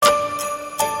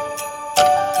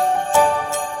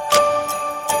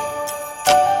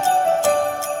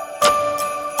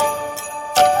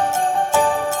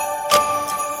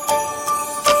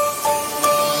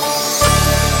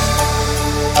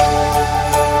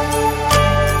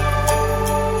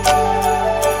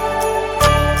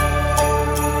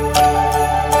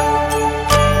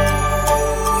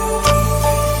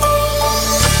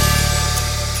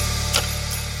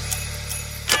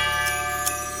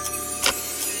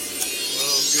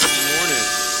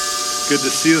Good to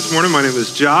see you this morning. My name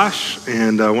is Josh,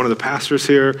 and one of the pastors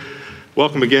here.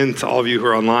 Welcome again to all of you who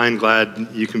are online. Glad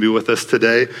you can be with us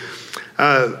today.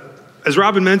 As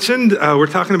Robin mentioned, we're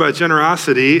talking about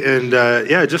generosity, and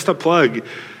just a plug.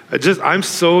 I'm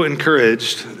so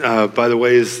encouraged by the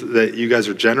ways that you guys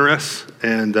are generous,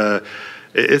 and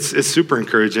it's super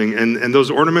encouraging. And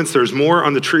those ornaments, there's more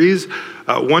on the trees.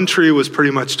 One tree was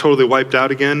pretty much totally wiped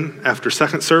out again after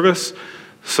second service.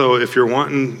 So if you're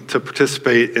wanting to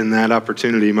participate in that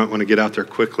opportunity, you might want to get out there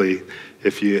quickly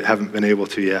if you haven't been able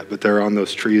to yet. But they're on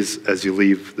those trees as you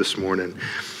leave this morning.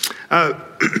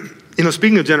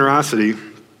 Speaking of generosity,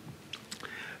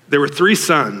 there were 3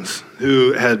 sons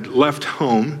who had left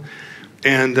home,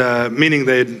 and meaning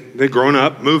they'd grown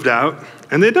up, moved out,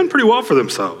 and they'd done pretty well for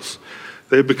themselves.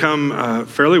 They'd become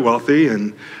fairly wealthy,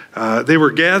 and they were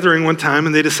gathering one time,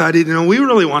 and they decided, we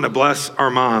really want to bless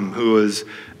our mom, who was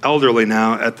elderly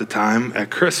now at the time, at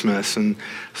Christmas. And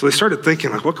so they started thinking,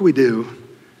 what can we do,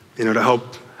 to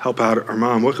help out our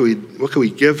mom? What can we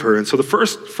give her? And so the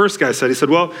first guy said,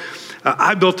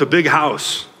 I built a big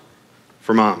house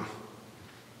for mom.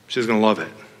 She's going to love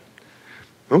it.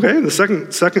 Okay, and the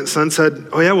second son said,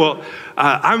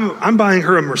 I'm buying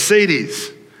her a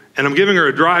Mercedes, and I'm giving her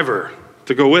a driver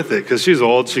to go with it, because she's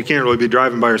old. She can't really be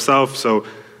driving by herself, so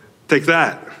take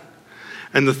that.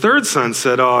 And the third son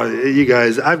said, you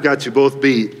guys, I've got you both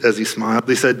beat, as he smiled.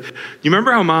 He said, you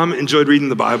remember how mom enjoyed reading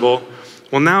the Bible?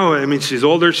 Well, now, she's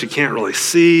older, she can't really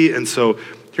see, and so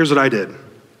here's what I did.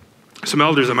 Some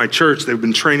elders at my church, they've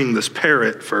been training this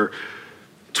parrot for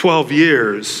 12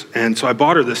 years, and so I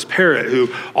bought her this parrot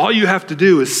who all you have to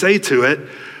do is say to it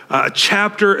a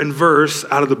chapter and verse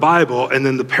out of the Bible, and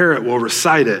then the parrot will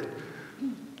recite it.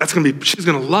 She's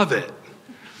going to love it.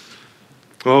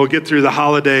 Well, we get through the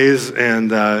holidays,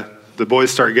 and the boys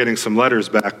start getting some letters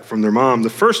back from their mom. The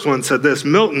first one said this: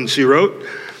 Milton, she wrote,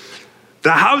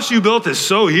 the house you built is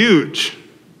so huge.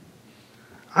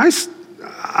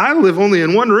 I live only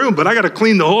in one room, but I got to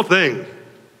clean the whole thing.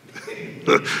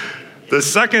 The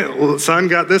second son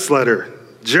got this letter.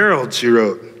 Gerald, she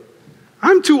wrote,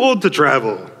 I'm too old to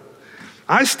travel.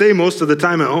 I stay most of the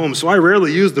time at home, so I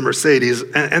rarely use the Mercedes.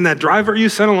 And that driver you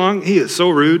sent along, he is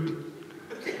so rude.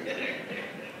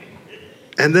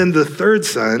 And then the third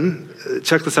son,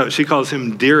 check this out, she calls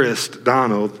him Dearest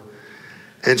Donald.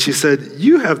 And she said,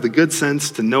 you have the good sense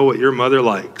to know what your mother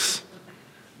likes.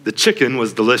 The chicken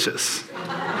was delicious.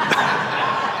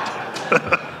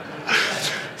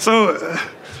 So,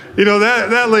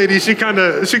 that lady, she kind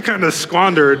of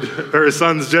squandered her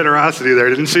son's generosity there,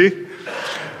 didn't she?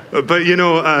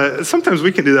 But, sometimes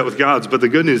we can do that with God's, but the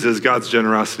good news is God's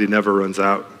generosity never runs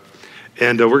out.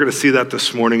 And we're going to see that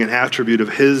this morning, an attribute of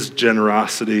his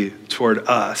generosity toward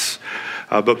us.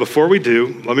 But before we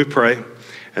do, let me pray,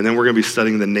 and then we're going to be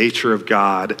studying the nature of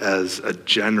God as a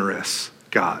generous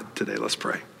God today. Let's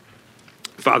pray.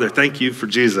 Father, thank you for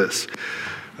Jesus.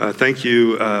 Thank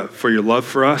you for your love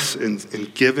for us in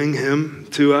giving him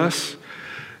to us.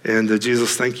 And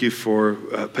Jesus, thank you for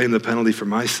paying the penalty for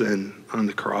my sin on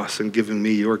the cross and giving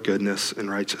me your goodness and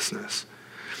righteousness.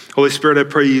 Holy Spirit, I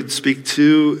pray you'd speak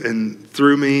to and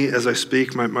through me as I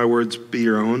speak. My words be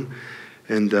your own,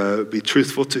 and be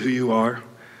truthful to who you are.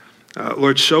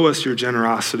 Lord, show us your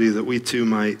generosity that we too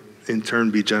might in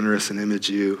turn be generous and image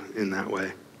you in that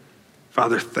way.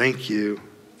 Father, thank you.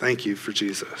 Thank you for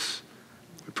Jesus.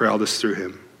 We pray all this through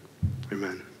him.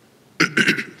 Amen.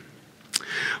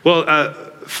 Well,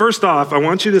 first off, I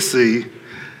want you to see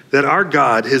that our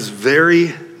God, his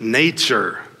very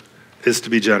nature is to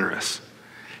be generous.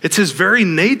 It's his very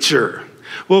nature.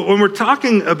 Well, when we're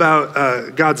talking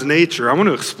about God's nature, I want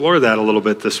to explore that a little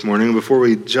bit this morning before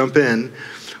we jump in.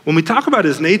 When we talk about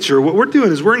his nature, what we're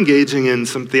doing is we're engaging in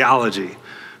some theology,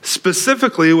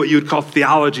 specifically what you would call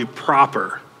theology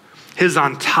proper. His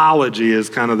ontology is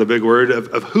kind of the big word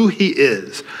of who he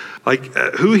is,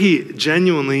 who he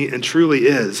genuinely and truly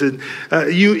is. And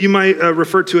you might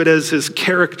refer to it as his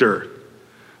character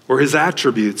or his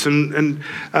attributes. And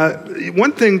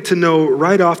one thing to know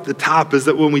right off the top is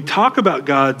that when we talk about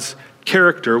God's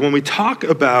character, when we talk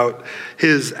about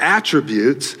his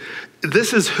attributes,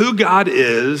 this is who God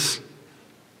is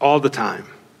all the time.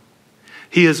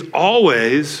 He is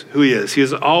always who he is. He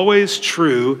is always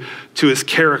true to his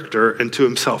character and to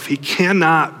himself. He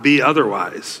cannot be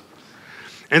otherwise.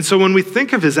 And so when we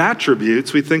think of his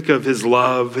attributes, we think of his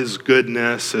love, his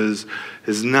goodness, his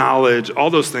knowledge, all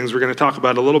those things we're going to talk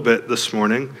about a little bit this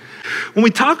morning. When we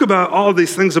talk about all of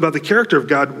these things about the character of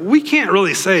God, we can't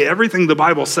really say everything the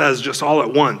Bible says just all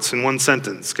at once in one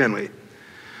sentence, can we?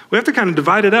 We have to kind of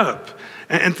divide it up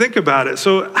and think about it.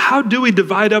 So how do we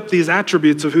divide up these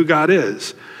attributes of who God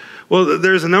is? Well,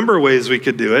 there's a number of ways we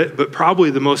could do it, but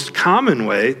probably the most common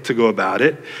way to go about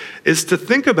it is to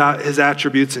think about his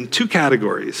attributes in two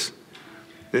categories.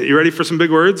 You ready for some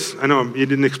big words? I know you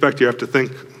didn't expect you have to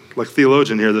think like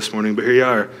theologian here this morning, but here you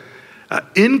are.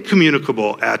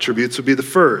 Incommunicable attributes would be the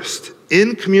first.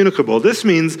 Incommunicable. This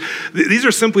means these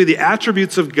are simply the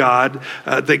attributes of God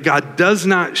that God does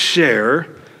not share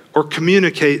or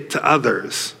communicate to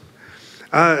others.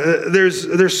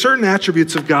 There's certain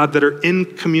attributes of God that are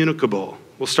incommunicable.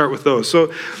 We'll start with those.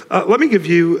 So let me give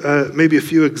you maybe a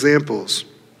few examples.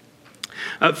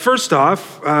 First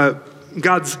off,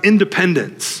 God's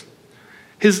independence.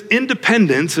 His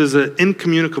independence is an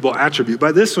incommunicable attribute.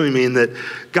 By this we mean that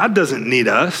God doesn't need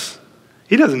us.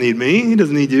 He doesn't need me. He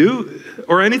doesn't need you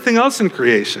or anything else in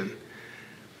creation.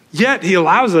 Yet he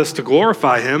allows us to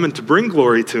glorify him and to bring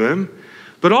glory to him.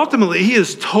 But ultimately, he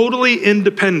is totally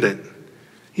independent.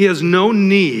 He has no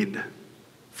need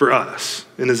for us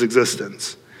in his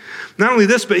existence. Not only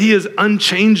this, but he is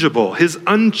unchangeable. His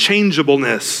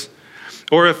unchangeableness,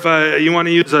 or if you want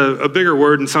to use a bigger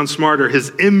word and sound smarter,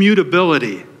 his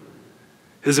immutability.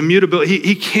 His immutability,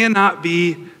 he cannot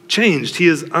be changed. He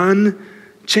is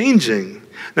unchanging.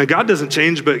 Now, God doesn't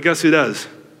change, but guess who does?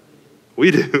 We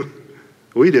do.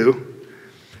 We do.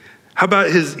 How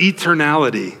about his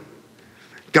eternality?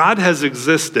 God has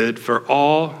existed for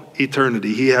all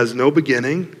eternity. He has no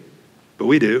beginning, but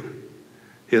we do.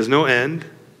 He has no end.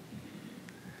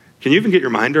 Can you even get your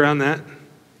mind around that?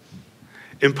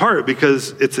 In part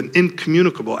because it's an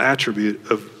incommunicable attribute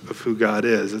of who God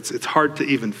is. It's hard to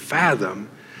even fathom.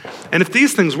 And if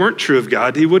these things weren't true of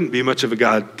God, he wouldn't be much of a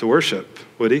God to worship,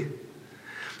 would he?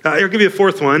 I'll give you a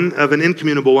fourth one of an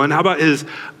incommunicable one. How about his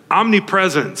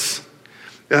omnipresence?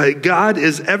 God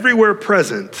is everywhere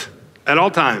present at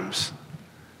all times,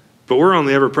 but we're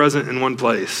only ever present in one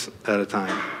place at a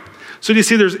time. So do you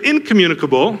see there's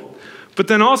incommunicable, but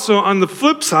then also on the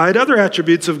flip side, other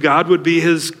attributes of God would be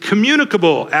his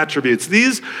communicable attributes.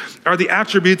 These are the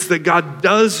attributes that God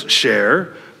does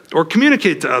share or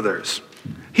communicate to others.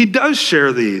 He does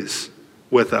share these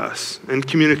with us and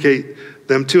communicate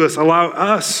them to us, allow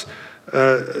us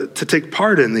to take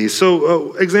part in these.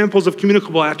 So examples of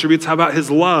communicable attributes, how about his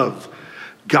love?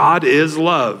 God is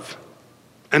love.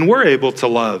 And we're able to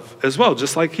love as well,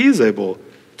 just like he's able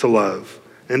to love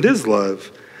and is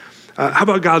love. How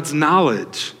about God's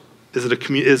knowledge?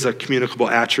 Is a communicable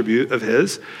attribute of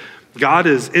his. God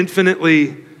is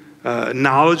infinitely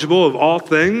knowledgeable of all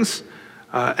things,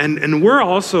 and we're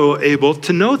also able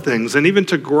to know things and even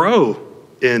to grow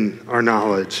in our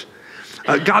knowledge.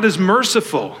 God is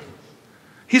merciful.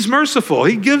 He's merciful.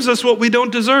 He gives us what we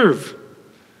don't deserve.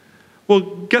 Well,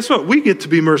 guess what? We get to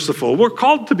be merciful. We're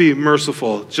called to be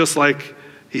merciful, just like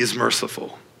he's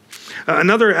merciful.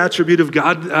 Another attribute of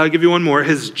God, I'll give you one more.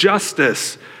 His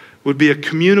justice would be a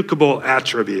communicable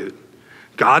attribute.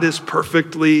 God is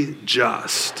perfectly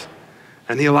just,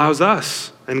 and he allows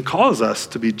us and calls us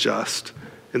to be just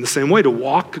in the same way, to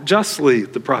walk justly,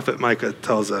 the prophet Micah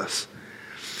tells us.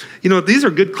 You know, these are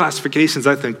good classifications,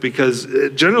 I think, because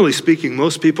generally speaking,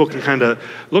 most people can kind of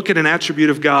look at an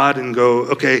attribute of God and go,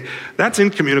 okay, that's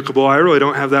incommunicable. I really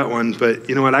don't have that one, but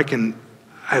you know what? I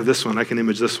have this one. I can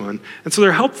image this one. And so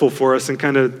they're helpful for us in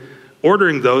kind of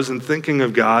ordering those and thinking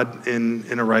of God in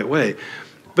a right way.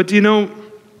 But do you know,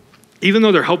 even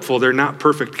though they're helpful, they're not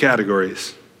perfect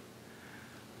categories.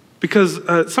 Because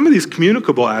some of these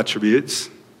communicable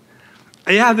attributes,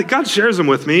 that God shares them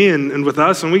with me and with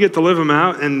us, and we get to live them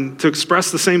out and to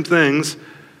express the same things,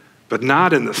 but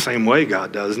not in the same way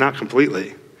God does, not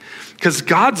completely. Because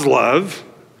God's love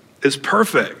is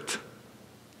perfect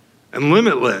and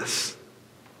limitless.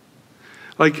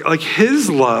 Like his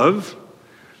love,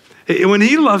 when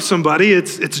he loves somebody,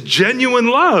 it's genuine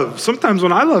love. Sometimes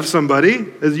when I love somebody,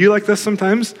 is you like this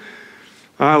sometimes?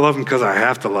 I love them because I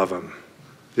have to love them.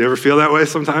 You ever feel that way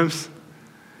sometimes?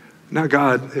 Not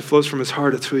God. It flows from his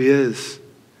heart. It's who he is.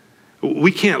 We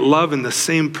can't love in the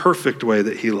same perfect way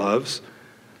that he loves,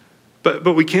 but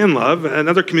we can love.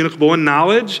 Another communicable one,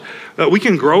 knowledge. We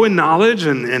can grow in knowledge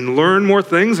and learn more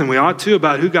things, and we ought to,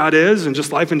 about who God is and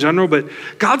just life in general, but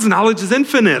God's knowledge is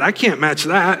infinite. I can't match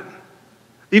that,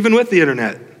 even with the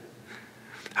internet.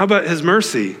 How about his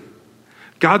mercy?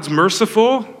 God's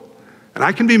merciful, and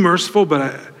I can be merciful,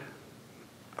 but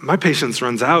my patience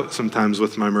runs out sometimes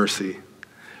with my mercy.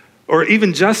 Or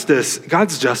even justice.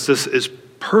 God's justice is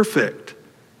perfect.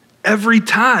 Every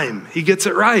time he gets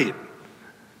it right.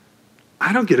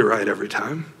 I don't get it right every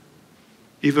time,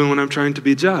 even when I'm trying to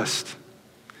be just.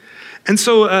 And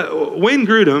so Wayne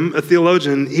Grudem, a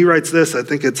theologian, he writes this, I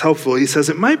think it's helpful. He says,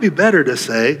 it might be better to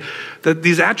say that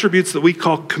these attributes that we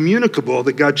call communicable,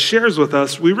 that God shares with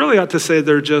us, we really ought to say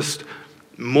they're just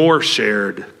more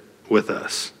shared with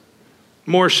us.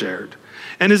 More shared.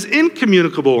 And his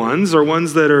incommunicable ones are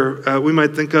ones that are we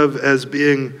might think of as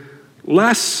being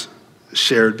less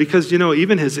shared, because,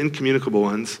 even his incommunicable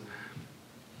ones,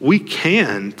 we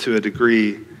can, to a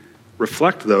degree,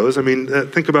 reflect those. I mean,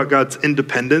 think about God's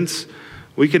independence.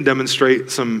 We can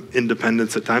demonstrate some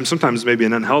independence at times, sometimes maybe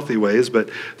in unhealthy ways, but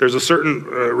there's a certain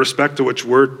respect to which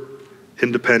we're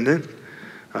independent.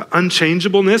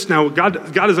 Unchangeableness. Now,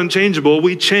 God is unchangeable.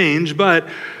 We change, but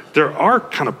there are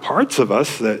kind of parts of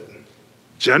us that,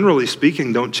 generally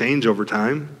speaking, don't change over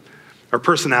time. Our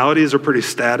personalities are pretty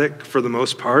static for the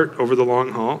most part over the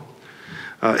long haul.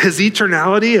 His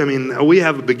eternality, I mean, we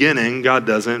have a beginning, God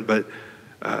doesn't, but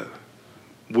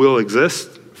we'll exist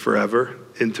forever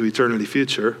into eternity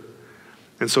future.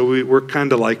 And so we're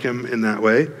kind of like him in that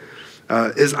way.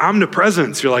 His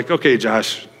omnipresence, you're like, okay,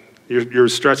 Josh, you're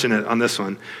stretching it on this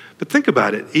one. But think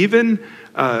about it. Even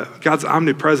God's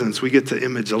omnipresence, we get to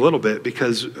image a little bit,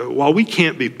 because while we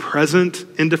can't be present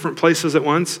in different places at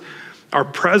once, our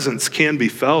presence can be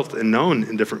felt and known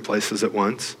in different places at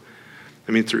once.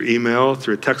 I mean, through email,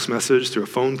 through a text message, through a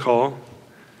phone call.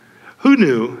 Who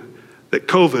knew that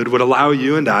COVID would allow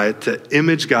you and I to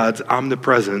image God's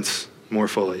omnipresence more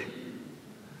fully?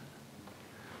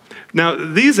 Now,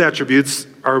 these attributes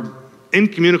are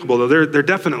incommunicable, though they're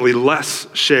definitely less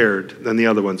shared than the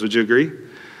other ones. Would you agree?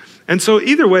 And so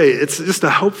either way, it's just a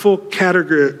helpful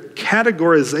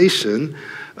categorization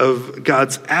of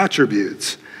God's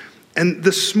attributes. And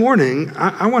this morning,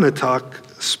 I want to talk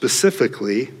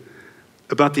specifically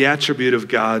about the attribute of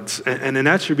God's, and an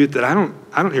attribute that I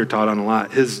don't hear taught on a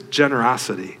lot, his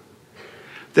generosity.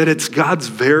 That it's God's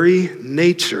very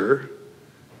nature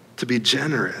to be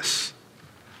generous.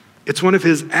 It's one of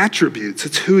his attributes.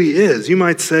 It's who he is. You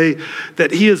might say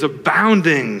that he is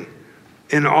abounding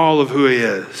in all of who he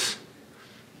is.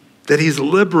 That he's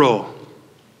liberal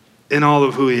in all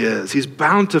of who he is. He's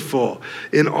bountiful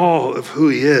in all of who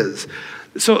he is.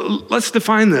 So let's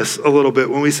define this a little bit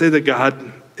when we say that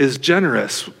God is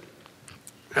generous.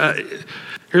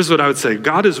 Here's what I would say.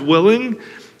 God is willing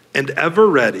and ever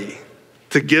ready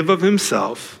to give of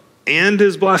himself and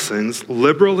his blessings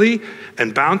liberally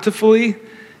and bountifully,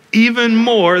 even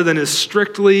more than is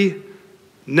strictly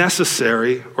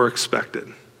necessary or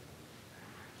expected.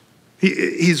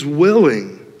 He's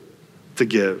willing to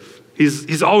give.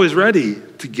 He's always ready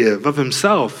to give of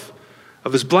himself,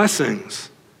 of his blessings,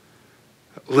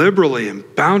 liberally and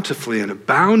bountifully and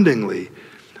aboundingly,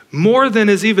 more than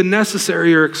is even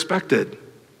necessary or expected,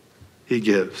 he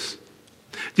gives.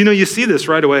 You see this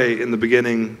right away in the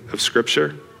beginning of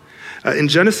Scripture. In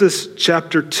Genesis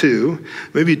chapter 2,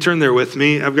 maybe you turn there with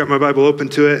me. I've got my Bible open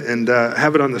to it and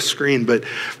have it on the screen. But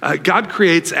God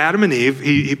creates Adam and Eve.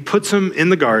 He puts them in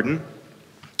the garden.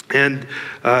 And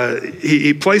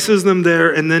he places them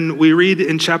there. And then we read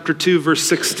in chapter 2, verse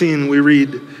 16, we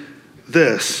read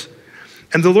this.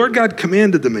 And the Lord God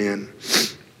commanded the man,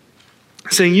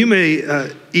 saying, you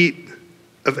may eat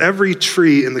of every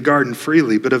tree in the garden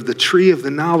freely, but of the tree of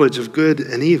the knowledge of good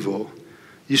and evil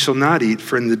you shall not eat,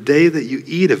 for in the day that you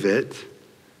eat of it,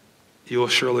 you will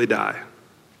surely die.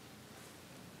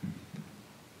 The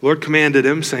Lord commanded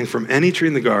him, saying, from any tree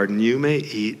in the garden you may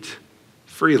eat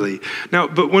freely. Now,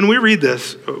 but when we read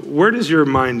this, where does your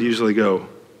mind usually go?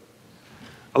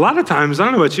 A lot of times, I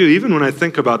don't know about you, even when I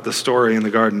think about the story in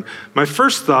the garden, my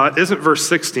first thought isn't verse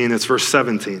 16, it's verse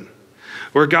 17,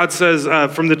 where God says,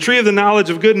 from the tree of the knowledge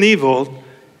of good and evil,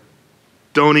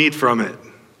 don't eat from it.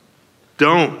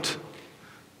 Don't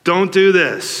do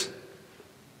this.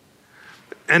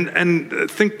 And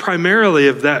think primarily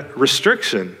of that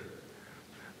restriction.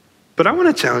 But I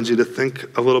want to challenge you to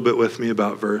think a little bit with me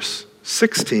about verse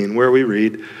 16, where we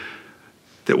read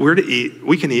that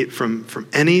we can eat from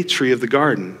any tree of the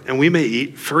garden, and we may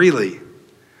eat freely.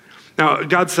 Now,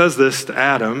 God says this to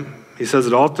Adam. He says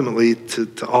it ultimately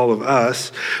to all of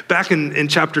us. Back in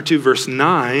chapter 2, verse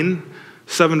 9,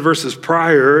 7 verses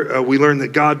prior, we learned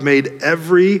that God made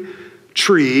every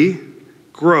tree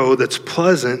grow that's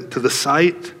pleasant to the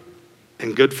sight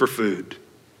and good for food.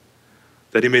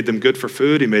 That he made them good for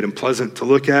food, he made them pleasant to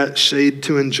look at, shade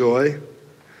to enjoy.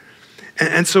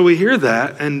 And so we hear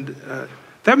that, and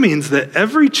that means that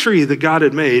every tree that God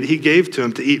had made, he gave to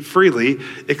him to eat freely,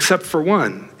 except for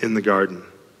one in the garden.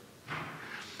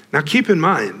 Now keep in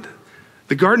mind,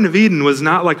 the Garden of Eden was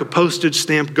not like a postage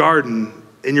stamp garden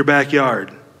in your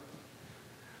backyard.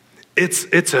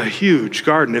 It's a huge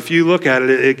garden. If you look at it,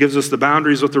 it gives us the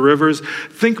boundaries with the rivers.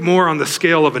 Think more on the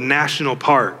scale of a national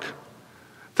park.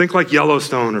 Think like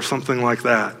Yellowstone or something like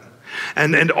that.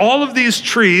 And all of these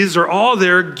trees are all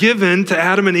there given to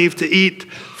Adam and Eve to eat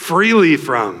freely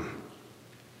from.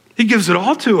 He gives it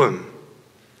all to them,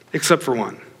 except for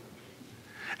one.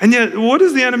 And yet, what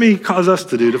does the enemy cause us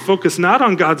to do? To focus not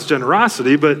on God's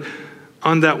generosity, but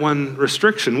on that one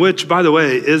restriction, which, by the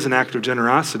way, is an act of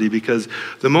generosity, because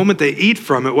the moment they eat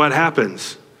from it, what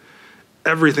happens?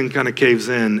 Everything kind of caves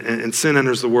in, and sin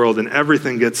enters the world, and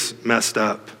everything gets messed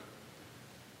up.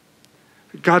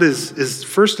 God is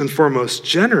first and foremost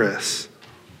generous.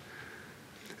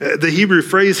 The Hebrew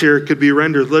phrase here could be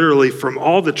rendered literally, from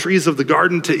all the trees of the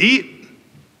garden to eat,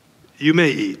 you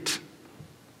may eat.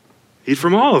 Eat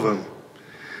from all of them.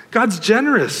 God's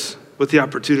generous with the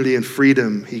opportunity and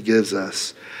freedom he gives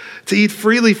us to eat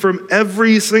freely from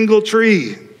every single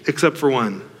tree except for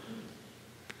one.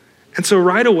 And so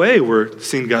right away we're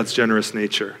seeing God's generous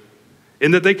nature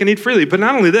in that they can eat freely. But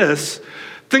not only this,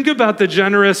 think about the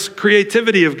generous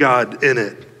creativity of God in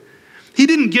it. He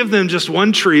didn't give them just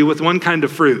one tree with one kind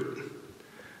of fruit.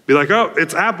 Be like, oh,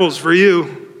 it's apples for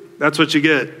you. That's what you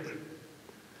get.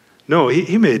 No,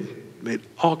 he made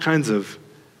all kinds of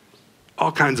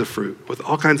fruit with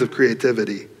all kinds of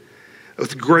creativity,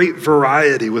 with great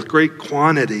variety, with great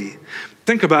quantity.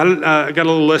 Think about it. I got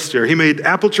a little list here. He made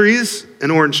apple trees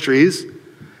and orange trees,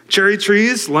 cherry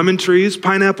trees, lemon trees,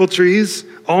 pineapple trees,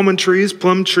 almond trees,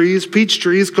 plum trees, peach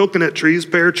trees, coconut trees,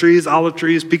 pear trees, olive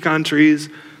trees, pecan trees,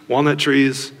 walnut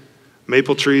trees,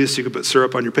 maple trees, so you could put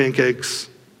syrup on your pancakes.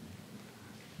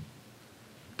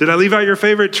 Did I leave out your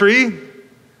favorite tree?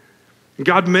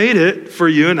 God made it for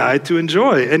you and I to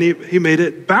enjoy, and he made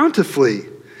it bountifully.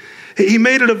 He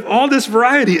made it of all this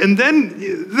variety, and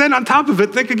then on top of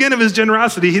it, think again of his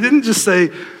generosity. He didn't just say,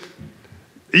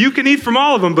 you can eat from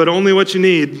all of them, but only what you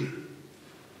need.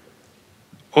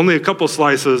 Only a couple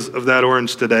slices of that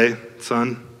orange today,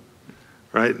 son,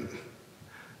 right?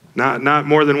 Not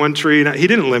more than one tree. He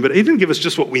didn't limit it. He didn't give us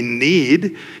just what we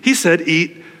need. He said,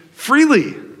 eat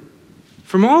freely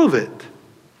from all of it.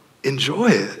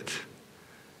 Enjoy it.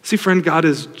 See, friend, God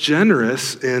is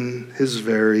generous in his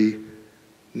very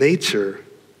nature.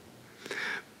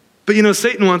 But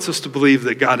Satan wants us to believe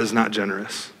that God is not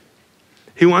generous.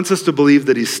 He wants us to believe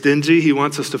that he's stingy. He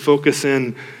wants us to focus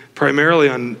in primarily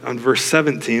on verse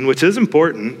 17, which is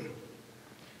important.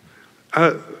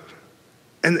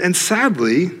 And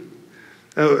sadly,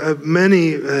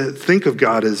 many think of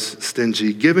God as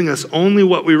stingy, giving us only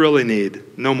what we really need,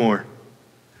 no more.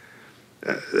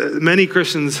 Many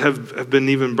Christians have been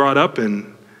even brought up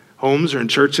in homes or in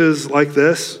churches like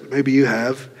this, maybe you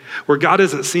have, where God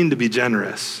isn't seen to be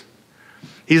generous.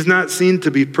 He's not seen to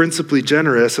be principally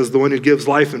generous as the one who gives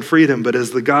life and freedom, but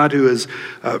as the God who is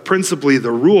principally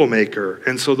the rule maker.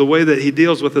 And so the way that he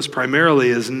deals with us primarily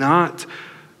is not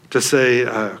to say,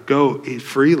 go eat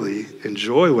freely,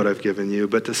 enjoy what I've given you,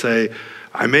 but to say,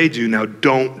 I made you, now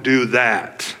don't do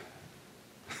that.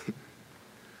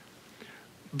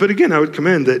 But again, I would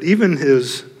commend that even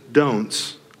his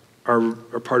don'ts are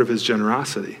part of his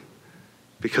generosity,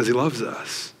 because he loves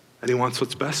us and he wants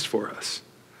what's best for us.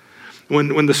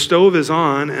 When the stove is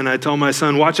on and I tell my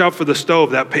son, watch out for the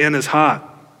stove, that pan is hot,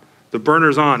 the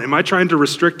burner's on, am I trying to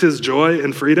restrict his joy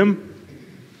and freedom?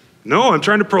 No, I'm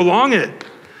trying to prolong it.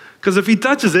 Because if he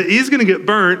touches it, he's going to get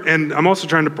burnt, and I'm also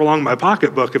trying to prolong my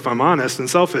pocketbook, if I'm honest and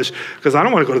selfish, because I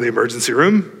don't want to go to the emergency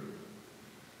room.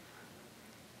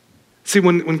 See,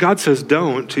 when God says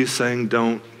don't, he's saying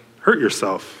don't hurt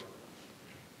yourself.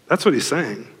 That's what he's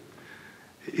saying.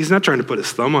 He's not trying to put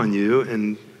his thumb on you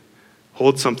and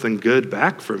hold something good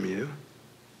back from you.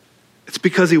 It's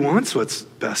because he wants what's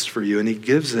best for you, and he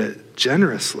gives it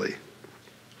generously.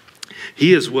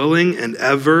 He is willing and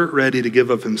ever ready to give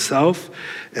of himself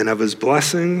and of his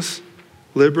blessings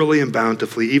liberally and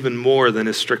bountifully, even more than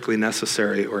is strictly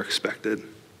necessary or expected.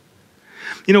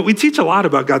 We teach a lot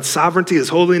about God's sovereignty, his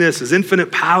holiness, his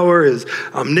infinite power, his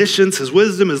omniscience, his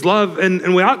wisdom, his love,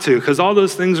 and we ought to, because all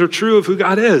those things are true of who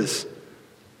God is.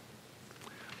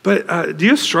 But do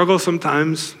you struggle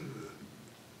sometimes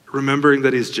remembering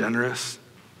that he's generous?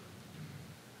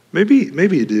 Maybe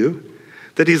you do.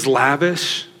 That he's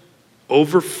lavish,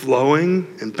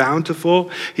 overflowing, and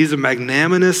bountiful. He's a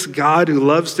magnanimous God who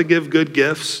loves to give good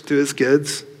gifts to his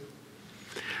kids.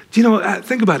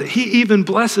 Think about it. He even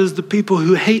blesses the people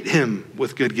who hate him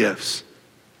with good gifts.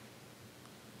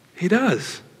 He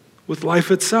does, with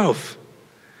life itself.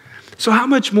 So how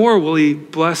much more will he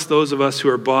bless those of us who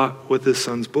are bought with his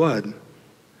son's blood?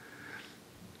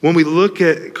 When we look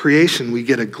at creation, we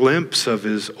get a glimpse of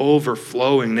his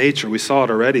overflowing nature. We saw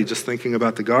it already just thinking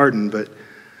about the garden, but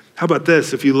how about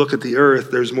this? If you look at the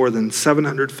earth, there's more than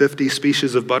 750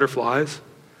 species of butterflies,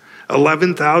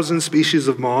 11,000 species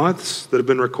of moths that have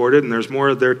been recorded, and there's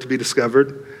more there to be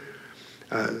discovered.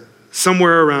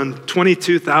 Somewhere around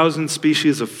 22,000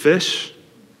 species of fish.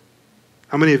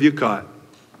 How many have you caught?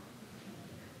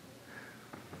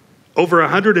 Over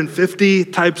 150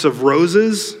 types of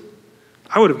roses.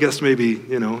 I would have guessed maybe,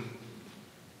 2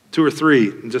 or 3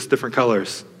 in just different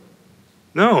colors.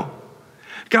 No.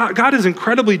 God is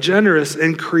incredibly generous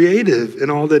and creative in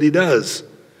all that he does.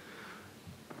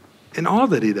 In all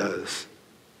that he does.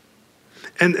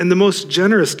 And the most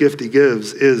generous gift he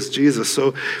gives is Jesus.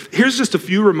 So here's just a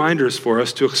few reminders for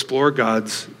us to explore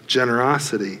God's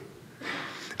generosity.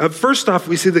 First off,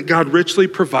 we see that God richly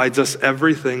provides us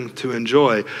everything to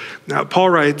enjoy. Now, Paul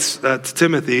writes to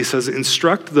Timothy, he says,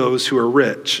 instruct those who are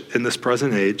rich in this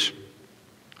present age.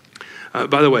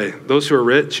 By the way, those who are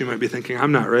rich, you might be thinking,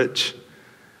 I'm not rich.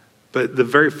 But the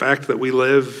very fact that we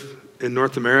live in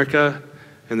North America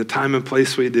in the time and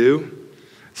place we do,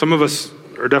 some of us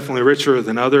are definitely richer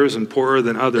than others and poorer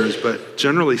than others, but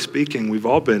generally speaking, we've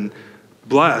all been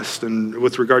blessed. And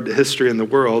with regard to history in the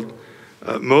world,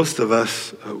 most of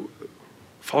us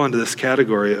fall into this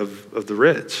category of the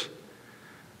rich.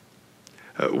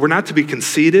 We're not to be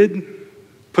conceited,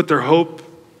 put their hope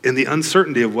in the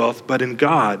uncertainty of wealth, but in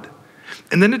God.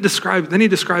 And then he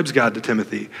describes God to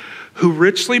Timothy, who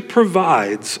richly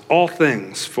provides all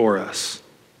things for us.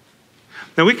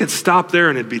 Now we could stop there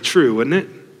and it'd be true, wouldn't it?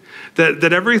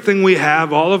 That everything we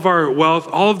have, all of our wealth,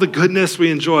 all of the goodness we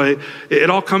enjoy, it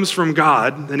all comes from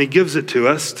God, and he gives it to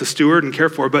us to steward and care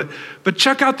for. But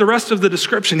check out the rest of the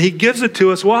description. He gives it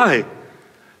to us, why?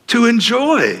 To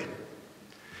enjoy.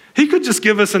 He could just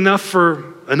give us enough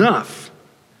for enough.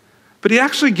 But he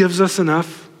actually gives us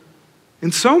enough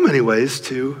in so many ways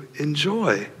to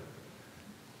enjoy.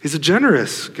 He's a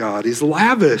generous God. He's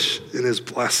lavish in his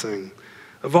blessing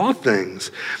of all things.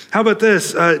 How about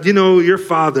this? Your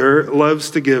Father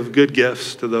loves to give good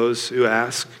gifts to those who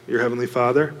ask, your Heavenly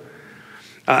Father.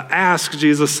 Ask,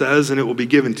 Jesus says, and it will be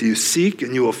given to you. Seek,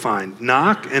 and you will find.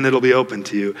 Knock, and it'll be open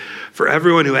to you. For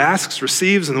everyone who asks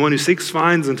receives, and the one who seeks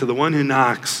finds, and to the one who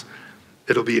knocks,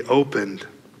 it'll be opened.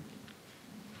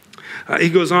 He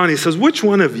goes on, he says, which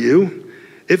one of you,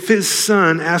 if his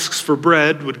son asks for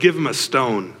bread, would give him a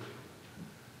stone?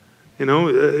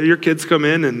 Your kids come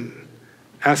in and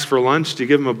ask for lunch, do you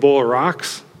give them a bowl of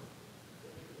rocks?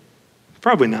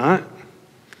 Probably not.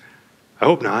 I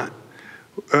hope not.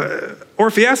 Or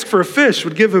if he asked for a fish,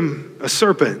 would give him a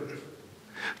serpent.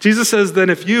 Jesus says,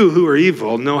 then if you who are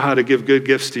evil know how to give good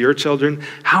gifts to your children,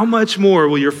 how much more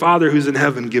will your Father who's in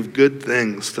heaven give good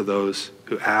things to those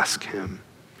who ask him?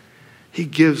 He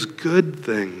gives good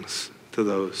things to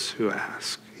those who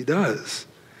ask. He does.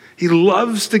 He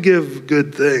loves to give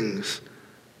good things.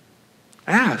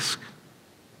 Ask.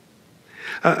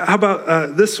 How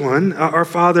about this one? Our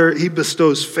Father, he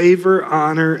bestows favor,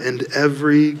 honor, and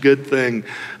every good thing.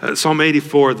 Psalm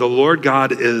 84, the Lord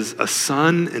God is a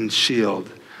sun and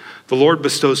shield. The Lord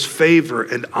bestows favor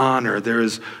and honor. There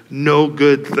is no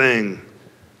good thing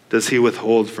does he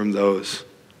withhold from those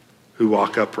who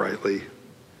walk uprightly.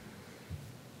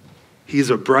 He's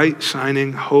a bright,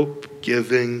 shining,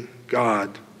 hope-giving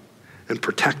God and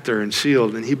protector and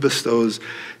shield, and he bestows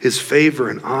his favor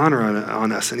and honor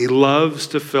on us, and he loves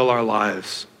to fill our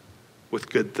lives with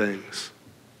good things.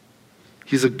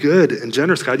 He's a good and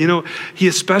generous God. He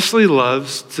especially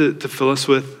loves to fill us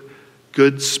with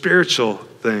good spiritual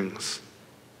things.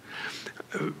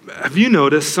 Have you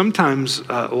noticed sometimes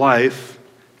life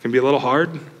can be a little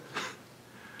hard?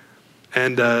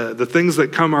 And the things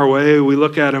that come our way, we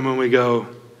look at them and we go,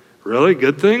 really?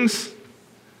 Good things?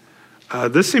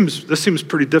 This seems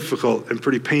pretty difficult and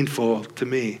pretty painful to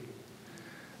me.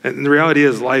 And the reality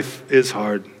is life is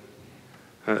hard.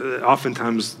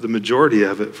 Oftentimes the majority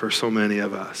of it for so many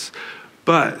of us.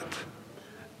 But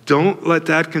don't let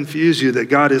that confuse you that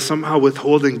God is somehow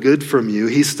withholding good from you.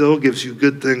 He still gives you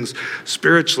good things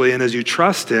spiritually. And as you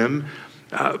trust him,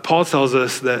 Paul tells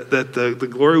us that the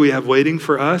glory we have waiting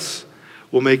for us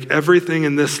will make everything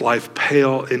in this life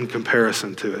pale in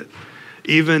comparison to it.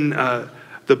 Even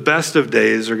the best of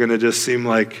days are going to just seem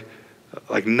like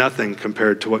nothing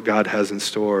compared to what God has in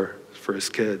store for his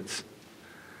kids.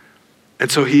 And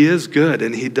so he is good,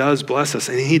 and he does bless us,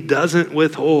 and he doesn't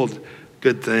withhold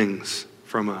good things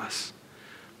from us,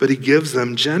 but he gives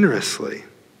them generously.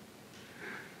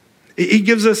 He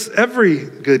gives us every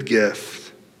good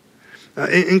gift,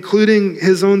 including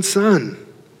his own son.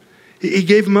 He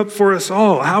gave him up for us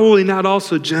all. How will he not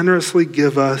also generously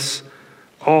give us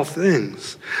all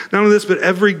things? Not only this, but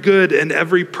every good and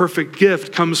every perfect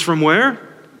gift comes from where?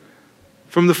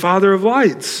 From the Father of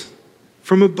lights,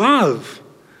 from above.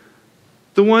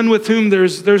 The one with whom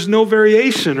there's no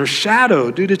variation or shadow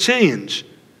due to change.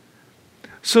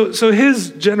 So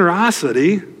his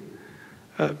generosity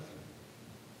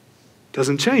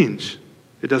doesn't change.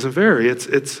 It doesn't vary.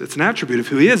 It's an attribute of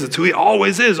who he is. It's who he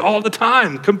always is, all the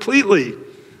time, completely.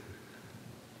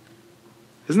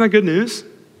 Isn't that good news?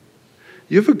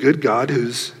 You have a good God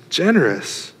who's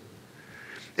generous.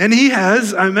 And he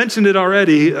has, I mentioned it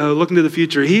already, looking to the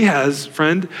future, he has,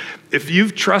 friend, if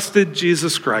you've trusted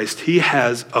Jesus Christ, he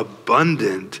has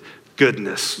abundant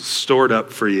goodness stored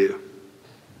up for you.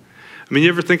 I mean, you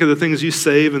ever think of the things you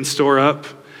save and store up?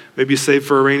 Maybe you save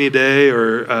for a rainy day,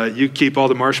 or you keep all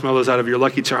the marshmallows out of your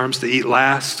Lucky Charms to eat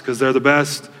last because they're the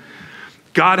best.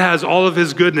 God has all of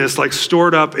his goodness like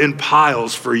stored up in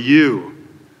piles for you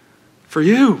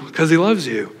because he loves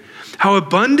you. How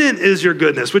abundant is your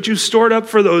goodness, which you've stored up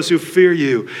for those who fear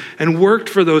you and worked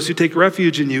for those who take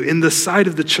refuge in you in the sight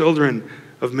of the children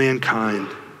of mankind.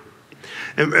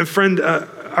 And friend,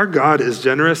 our God is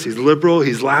generous, he's liberal,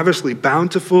 he's lavishly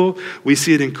bountiful. We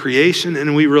see it in creation,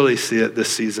 and we really see it this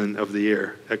season of the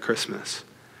year at Christmas.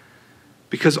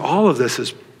 Because all of this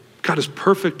is, God is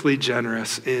perfectly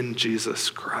generous in Jesus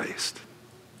Christ.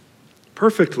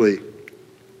 Perfectly.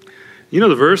 You know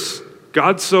the verse,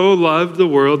 God so loved the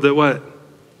world that what?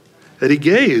 That he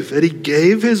gave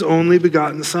his only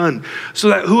begotten Son, so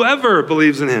that whoever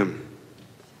believes in him,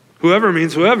 whoever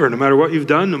means whoever, no matter what you've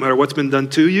done, no matter what's been done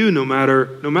to you, no matter.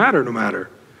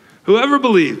 Whoever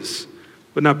believes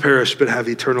would not perish but have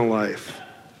eternal life.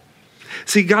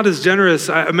 See, God is generous.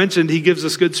 I mentioned he gives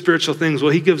us good spiritual things.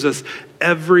 Well, he gives us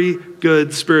every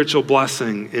good spiritual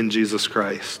blessing in Jesus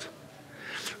Christ.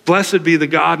 Blessed be the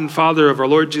God and Father of our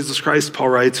Lord Jesus Christ, Paul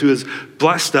writes, who has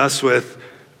blessed us with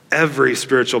every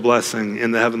spiritual blessing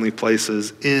in the heavenly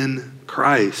places in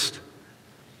Christ.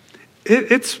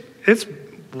 It's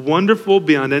wonderful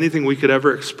beyond anything we could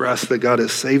ever express that God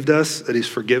has saved us, that he's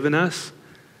forgiven us,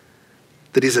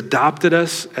 that he's adopted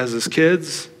us as his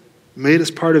kids, made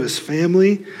us part of his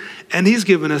family, and he's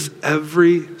given us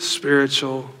every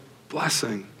spiritual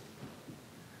blessing.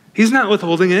 He's not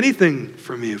withholding anything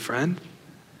from you, friend.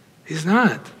 He's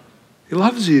not. He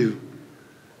loves you.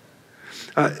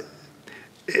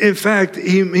 In fact,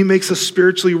 he makes us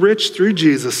spiritually rich through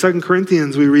Jesus. 2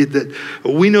 Corinthians, we read that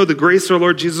we know the grace of our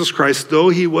Lord Jesus Christ, though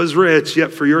he was rich,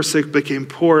 yet for your sake became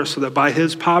poor, so that by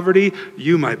his poverty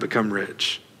you might become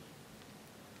rich.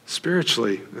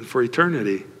 Spiritually and for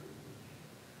eternity.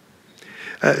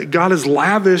 God has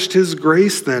lavished his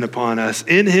grace then upon us.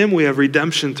 In him we have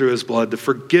redemption through his blood, the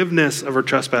forgiveness of our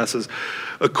trespasses,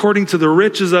 according to the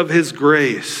riches of his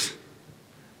grace,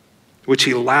 which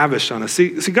he lavished on us. See,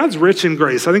 God's rich in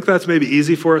grace. I think that's maybe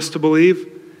easy for us to believe.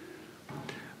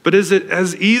 But is it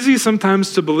as easy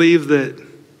sometimes to believe that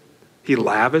he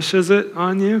lavishes it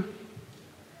on you?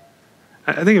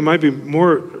 I think it might be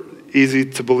more easy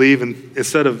to believe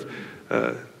instead of,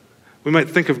 we might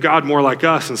think of God more like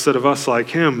us instead of us like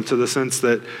him, to the sense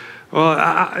that, well,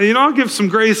 I'll give some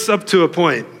grace up to a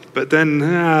point, but then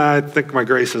I think my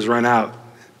grace has run out.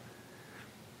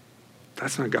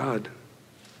 That's not God.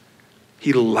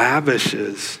 He lavished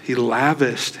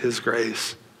his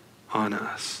grace on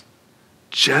us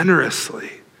generously,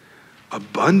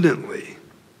 abundantly.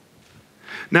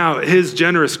 Now, his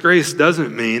generous grace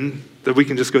doesn't mean that we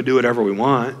can just go do whatever we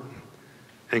want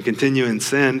and continue in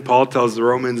sin. Paul tells the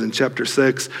Romans in chapter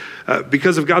 6,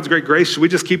 because of God's great grace, should we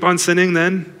just keep on sinning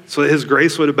then so that his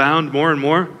grace would abound more and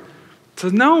more? He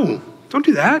says, no, don't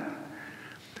do that.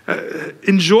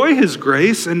 Enjoy his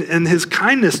grace and his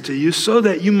kindness to you so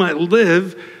that you might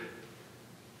live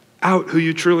out who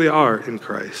you truly are in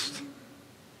Christ.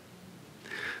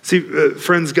 See,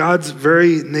 friends, God's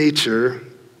very nature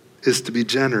is to be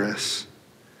generous.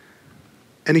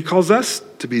 And he calls us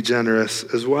to be generous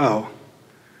as well.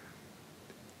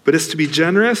 But it's to be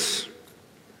generous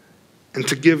and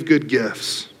to give good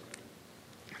gifts.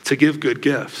 To give good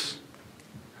gifts.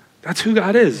 That's who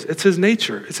God is. It's his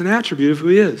nature. It's an attribute of who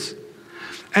he is.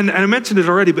 And I mentioned it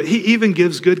already, but he even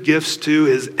gives good gifts to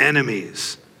his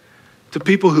enemies, to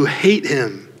people who hate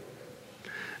him.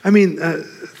 I mean,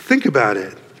 think about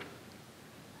it.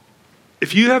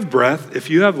 If you have breath,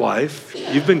 if you have life,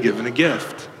 you've been given a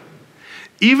gift.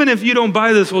 Even if you don't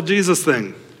buy this whole Jesus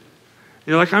thing,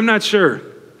 you're like, I'm not sure.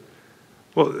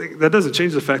 Well, that doesn't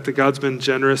change the fact that God's been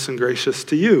generous and gracious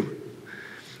to you.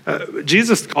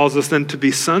 Jesus calls us then to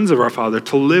be sons of our Father,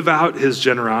 to live out his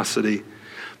generosity.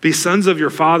 Be sons of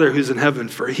your Father who's in heaven,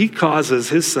 for he causes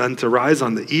his sun to rise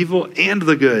on the evil and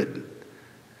the good,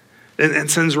 and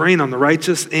sends rain on the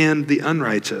righteous and the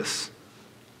unrighteous.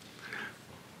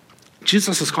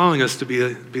 Jesus is calling us to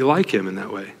be like him in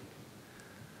that way,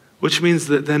 which means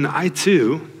that then I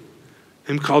too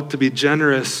am called to be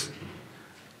generous,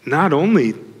 not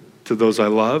only to those I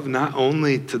love, not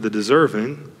only to the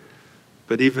deserving,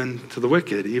 but even to the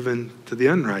wicked, even to the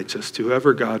unrighteous, to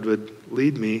whoever God would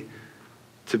lead me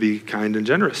to be kind and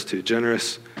generous to.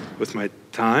 Generous with my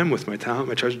time, with my talent,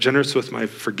 my treasure, generous with my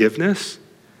forgiveness.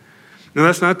 Now,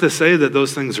 that's not to say that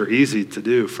those things are easy to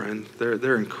do, friend.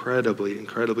 They're incredibly,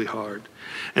 incredibly hard.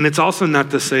 And it's also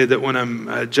not to say that when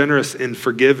I'm generous in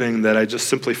forgiving that I just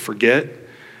simply forget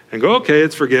and go, okay,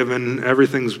 it's forgiven,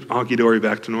 everything's honky-dory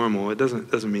back to normal. It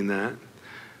doesn't mean that.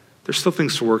 There's still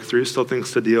things to work through, still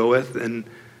things to deal with.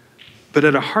 But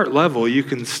at a heart level, you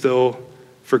can still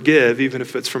forgive, even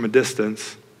if it's from a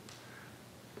distance,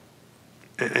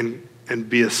 and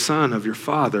be a son of your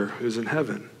Father who's in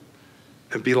heaven,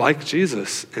 and be like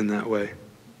Jesus in that way.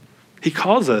 He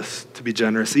calls us to be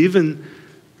generous, even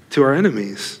to our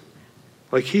enemies,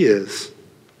 like he is.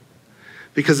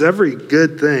 Because every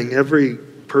good thing, every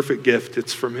perfect gift,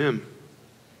 it's from him.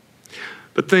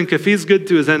 But think, if he's good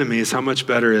to his enemies, how much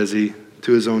better is he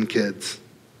to his own kids?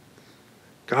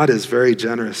 God is very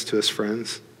generous to his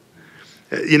friends.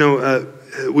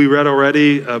 We read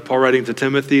already, Paul writing to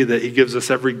Timothy, that he gives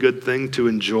us every good thing to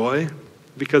enjoy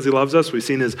because he loves us. We've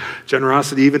seen his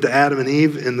generosity even to Adam and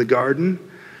Eve in the garden.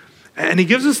 And he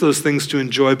gives us those things to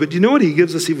enjoy. But do you know what he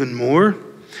gives us even more?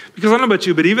 Because I don't know about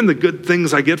you, but even the good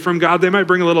things I get from God, they might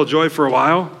bring a little joy for a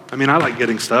while. I mean, I like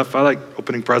getting stuff. I like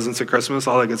opening presents at Christmas,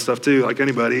 all that good stuff too, like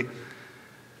anybody.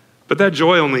 But that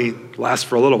joy only lasts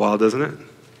for a little while, doesn't it?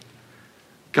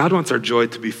 God wants our joy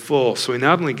to be full, so he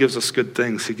not only gives us good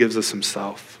things, he gives us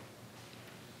himself.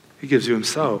 He gives you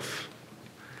himself.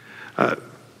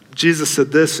 Jesus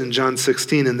said this in John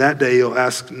 16, "In that day you'll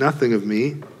ask nothing of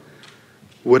me.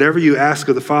 Whatever you ask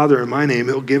of the Father in my name,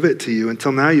 he'll give it to you.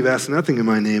 Until now you've asked nothing in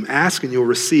my name. Ask and you'll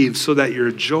receive so that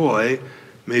your joy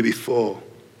may be full."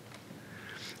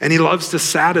 And he loves to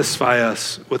satisfy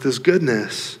us with his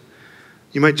goodness.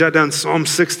 You might jot down Psalm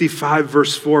 65,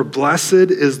 verse 4.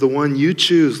 "Blessed is the one you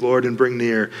choose, Lord, and bring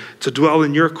near, to dwell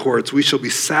in your courts. We shall be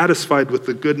satisfied with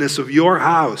the goodness of your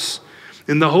house,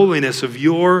 in the holiness of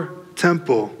your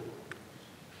temple."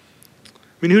 I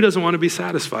mean, who doesn't want to be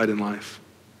satisfied in life?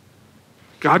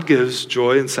 God gives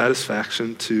joy and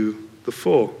satisfaction to the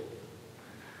full.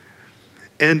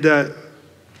 And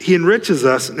he enriches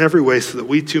us in every way so that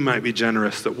we too might be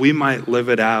generous, that we might live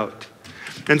it out.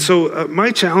 And so my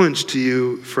challenge to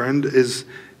you, friend, is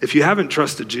if you haven't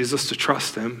trusted Jesus, to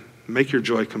trust him, make your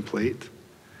joy complete.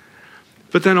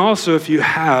 But then also if you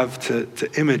have, to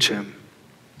image him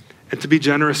and to be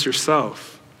generous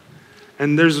yourself.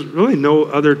 And there's really no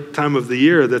other time of the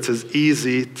year that's as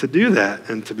easy to do that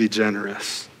and to be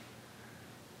generous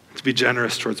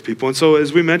towards people. And so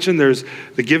as we mentioned, there's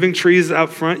the giving trees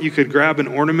out front. You could grab an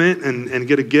ornament and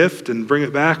get a gift and bring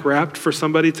it back wrapped for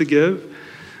somebody to give.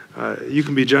 You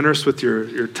can be generous with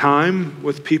your time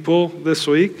with people this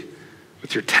week,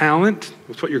 with your talent,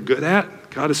 with what you're good at.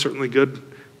 God is certainly good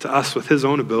to us with his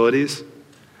own abilities.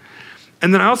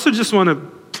 And then I also just want to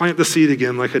plant the seed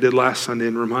again like I did last Sunday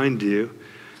and remind you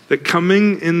that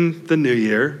coming in the new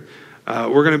year,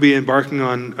 we're going to be embarking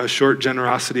on a short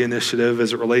generosity initiative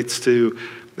as it relates to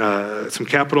some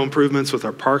capital improvements with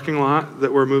our parking lot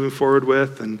that we're moving forward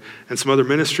with and some other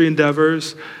ministry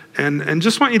endeavors. And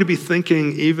just want you to be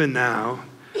thinking even now,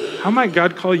 how might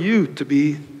God call you to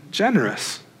be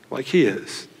generous like he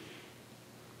is?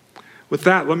 With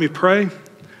that, let me pray.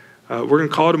 We're going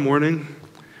to call it a morning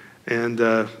and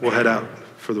we'll head out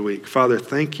for the week. Father,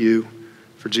 thank you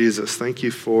for Jesus. Thank you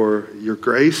for your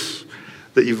grace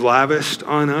that you've lavished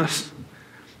on us,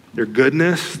 your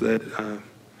goodness that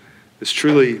is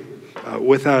truly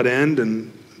without end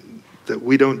and that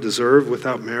we don't deserve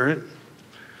without merit.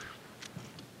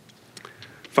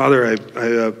 Father,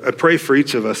 I pray for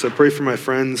each of us. I pray for my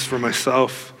friends, for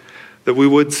myself, that we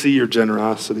would see your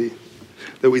generosity,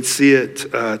 that we'd see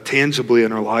it tangibly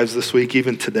in our lives this week,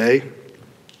 even today,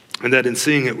 and that in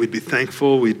seeing it, we'd be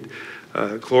thankful, we'd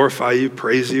glorify you,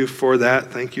 praise you for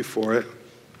that, thank you for it.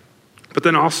 But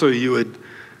then also you would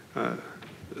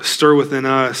stir within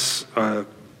us a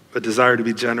desire to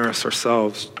be generous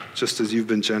ourselves, just as you've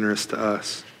been generous to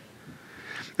us.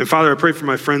 And Father, I pray for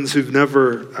my friends who've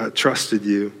never trusted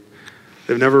you.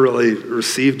 They've never really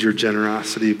received your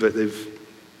generosity, but they've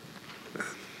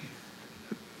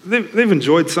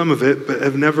enjoyed some of it, but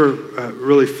have never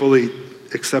really fully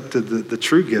accepted the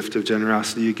true gift of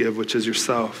generosity you give, which is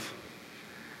yourself.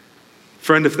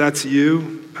 Friend, if that's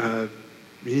you,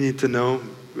 you need to know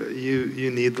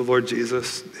you need the Lord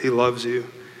Jesus. He loves you.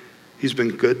 He's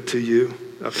been good to you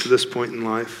up to this point in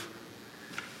life.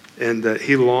 And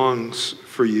he longs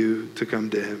for you to come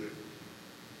to him.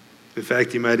 In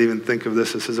fact, you might even think of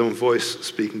this as his own voice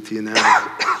speaking to you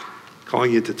now,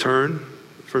 calling you to turn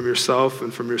from yourself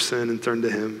and from your sin and turn to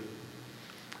him.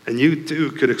 And you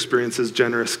too could experience his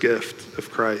generous gift of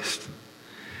Christ.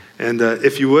 And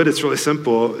if you would, it's really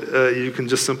simple. You can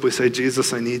just simply say,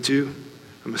 Jesus, I need you.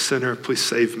 I'm a sinner. Please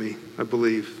save me. I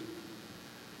believe.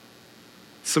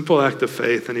 Simple act of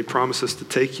faith, and he promises to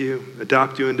take you,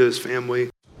 adopt you into his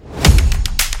family.